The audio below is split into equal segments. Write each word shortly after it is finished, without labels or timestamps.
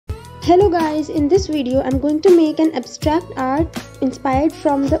Hello guys, in this video I'm going to make an abstract art inspired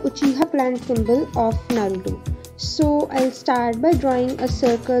from the Uchiha Clan symbol of Naruto. So I'll start by drawing a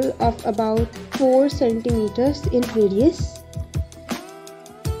circle of about 4 centimeters in radius.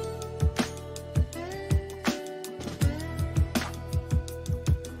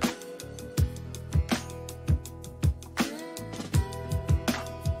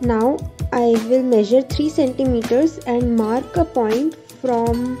 Now I will measure 3 centimeters and mark a point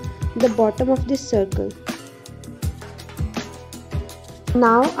from the bottom of this circle.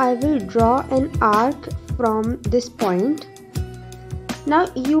 Now I will draw an arc from this point. Now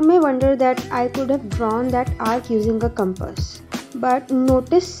you may wonder that I could have drawn that arc using a compass, but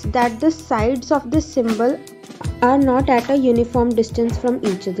notice that the sides of this symbol are not at a uniform distance from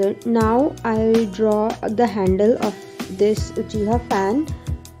each other. Now I will draw the handle of this Uchiha fan.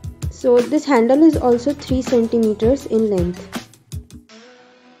 So this handle is also 3 centimeters in length.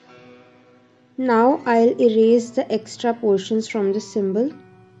 Now I'll erase the extra portions from the symbol.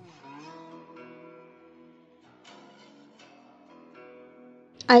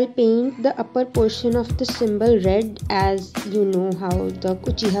 I'll paint the upper portion of the symbol red, as you know how the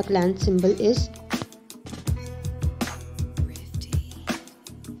Uchiha Clan symbol is.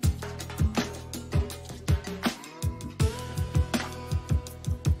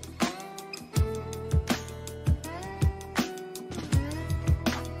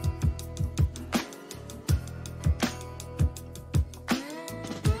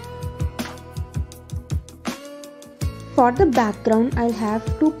 For the background, I'll have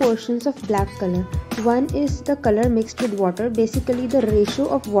 2 portions of black color. One is the color mixed with water, basically the ratio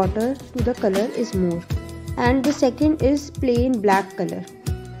of water to the color is more. And the second is plain black color.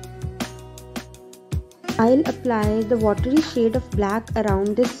 I'll apply the watery shade of black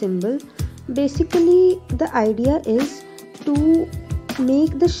around this symbol. Basically, the idea is to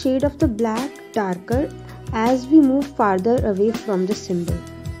make the shade of the black darker as we move farther away from the symbol.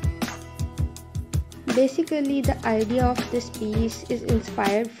 Basically, the idea of this piece is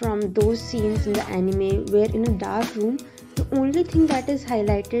inspired from those scenes in the anime where in a dark room, the only thing that is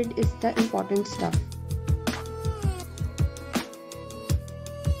highlighted is the important stuff.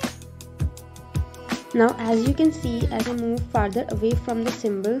 Now, as you can see, as I move farther away from the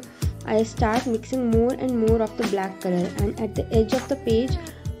symbol, I start mixing more and more of the black color, and at the edge of the page,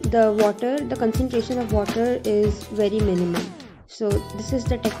 the concentration of water is very minimal. So this is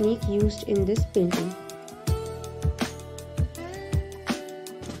the technique used in this painting.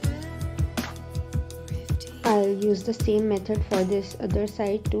 I'll use the same method for this other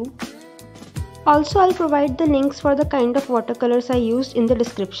side too. Also, I'll provide the links for the kind of watercolors I used in the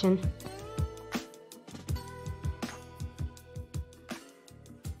description.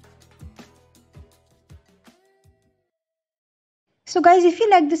 So guys, if you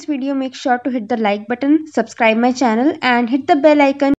like this video, make sure to hit the like button, subscribe my channel and hit the bell icon